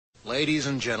Ladies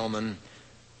and gentlemen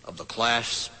of the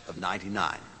class of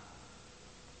 '99,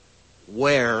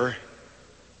 wear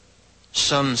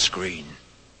sunscreen.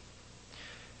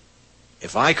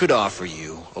 If I could offer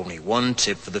you only one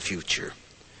tip for the future,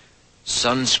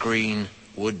 sunscreen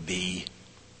would be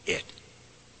it.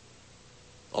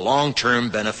 The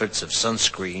long-term benefits of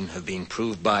sunscreen have been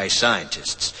proved by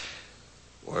scientists,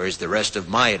 whereas the rest of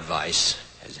my advice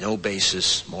has no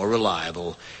basis more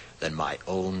reliable than my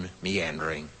own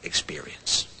meandering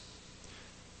experience.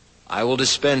 I will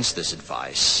dispense this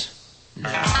advice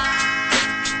now.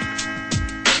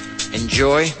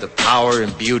 Enjoy the power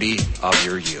and beauty of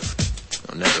your youth.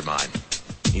 Oh, never mind.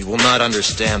 You will not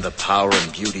understand the power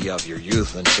and beauty of your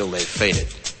youth until they've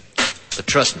faded. But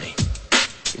trust me,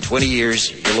 in 20 years,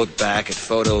 you'll look back at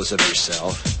photos of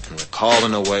yourself and recall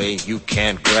in a way you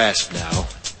can't grasp now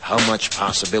how much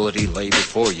possibility lay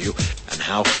before you and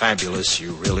how fabulous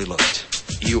you really looked.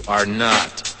 You are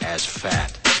not as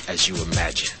fat as you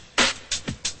imagine.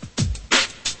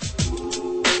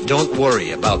 Don't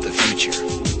worry about the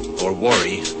future, or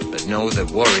worry, but know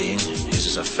that worrying is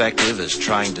as effective as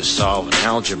trying to solve an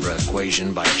algebra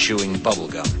equation by chewing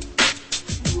bubblegum.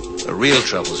 The real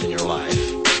troubles in your life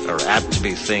are apt to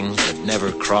be things that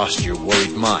never crossed your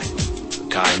worried mind, the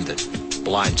kind that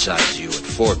blindsides you at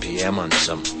 4 p.m. on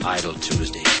some idle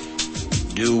Tuesday.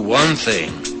 Do one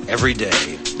thing every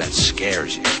day that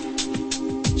scares you.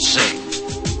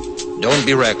 Sing. Don't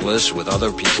be reckless with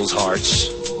other people's hearts.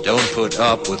 Don't put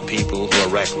up with people who are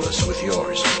reckless with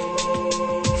yours.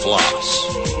 Floss.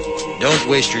 Don't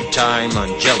waste your time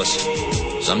on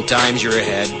jealousy. Sometimes you're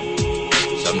ahead,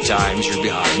 sometimes you're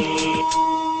behind.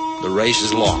 The race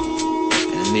is long,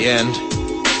 and in the end,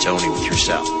 it's only with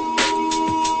yourself.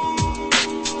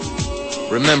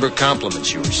 Remember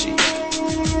compliments you receive.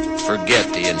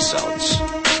 Forget the insults.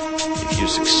 If you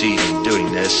succeed in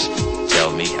doing this,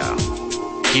 tell me how.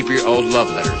 Keep your old love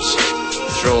letters.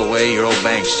 Throw away your old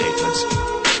bank statements.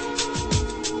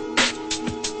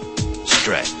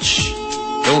 Stretch.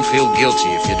 Don't feel guilty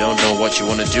if you don't know what you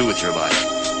want to do with your life.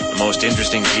 The most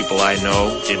interesting people I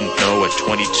know didn't know at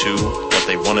 22 what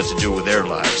they wanted to do with their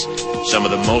lives. Some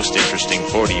of the most interesting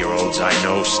 40-year-olds I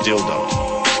know still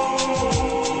don't.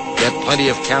 Get plenty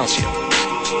of calcium.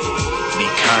 Be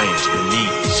kind to your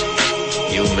knees.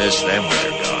 You'll miss them when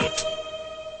they're gone.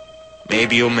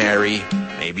 Maybe you'll marry,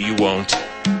 maybe you won't.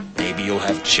 Maybe you'll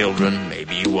have children,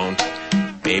 maybe you won't.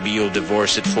 Maybe you'll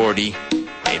divorce at 40.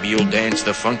 Maybe you'll dance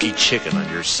the funky chicken on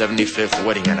your 75th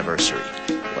wedding anniversary.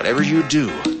 Whatever you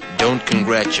do, don't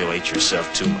congratulate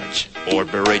yourself too much, or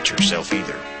berate yourself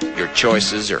either. Your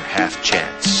choices are half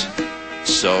chance.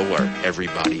 So are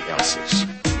everybody else's.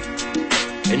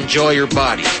 Enjoy your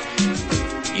body.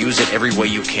 Use it every way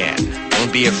you can.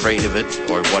 Don't be afraid of it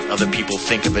or what other people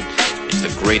think of it. It's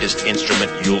the greatest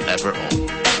instrument you'll ever own.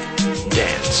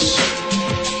 Dance.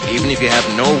 Even if you have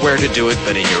nowhere to do it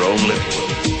but in your own living room.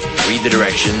 Read the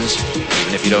directions,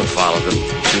 even if you don't follow them.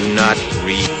 Do not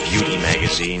read beauty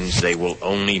magazines. They will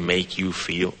only make you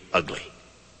feel ugly.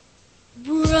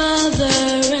 Brother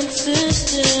and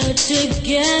sister,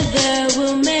 together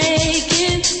we'll make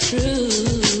it through.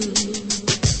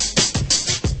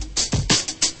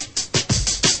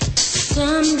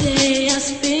 Someday our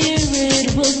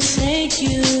spirit will take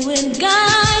you and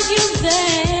guide you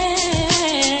there.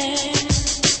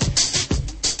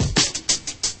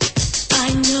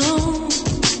 I know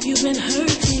you've been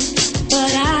hurting,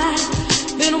 but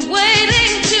I've been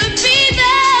waiting to be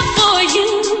there for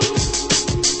you.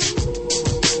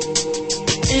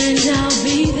 And I'll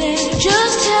be there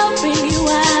just helping you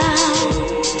out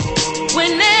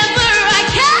whenever I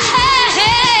can.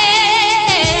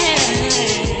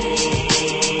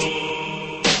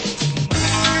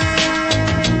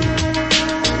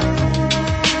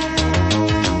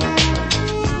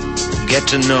 Get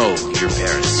to know your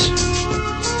parents.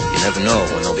 You never know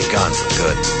when they'll be gone for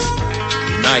good.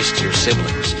 Be nice to your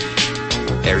siblings.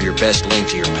 They're your best link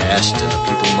to your past and the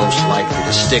people most likely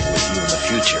to stick with you in the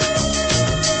future.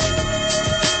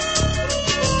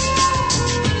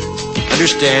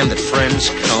 Understand that friends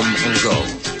come and go,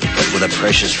 but with a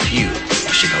precious few,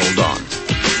 you should hold on.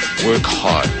 Work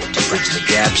hard to bridge the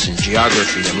gaps in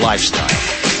geography and lifestyle,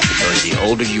 because the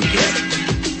older you get,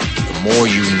 the more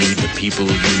you need the people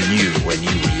you knew when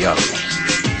you were young.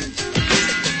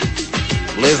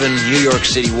 Live in New York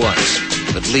City once,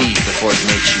 but leave before it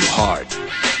makes you hard.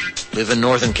 Live in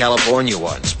Northern California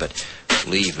once, but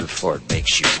leave before it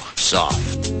makes you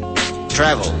soft.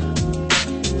 Travel.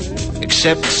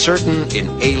 Accept certain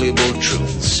inalienable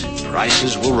truths.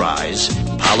 Prices will rise,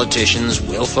 politicians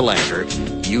will philander,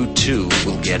 you too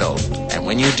will get old. And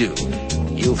when you do,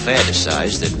 you'll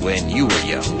fantasize that when you were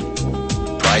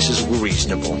young, prices were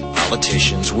reasonable,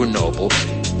 politicians were noble,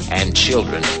 and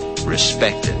children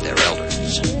respected their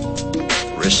elders.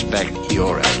 Respect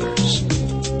your elders.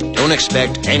 Don't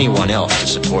expect anyone else to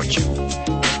support you.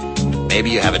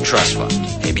 Maybe you have a trust fund.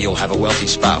 Maybe you'll have a wealthy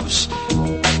spouse.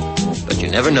 But you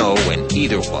never know when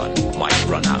either one might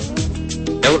run out.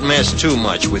 Don't mess too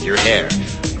much with your hair,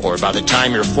 or by the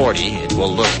time you're 40, it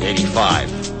will look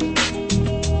 85.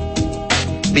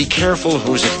 Be careful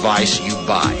whose advice you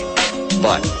buy,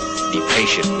 but be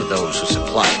patient with those who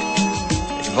supply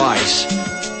it. Advice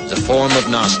is a form of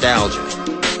nostalgia.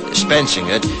 Dispensing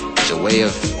it is a way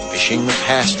of fishing the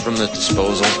past from the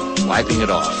disposal, wiping it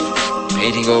off,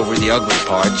 painting over the ugly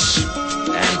parts,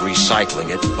 and recycling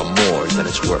it for more than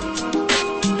it's worth.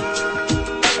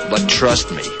 But trust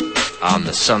me on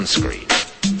the sunscreen.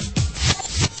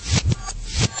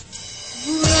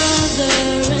 Brother.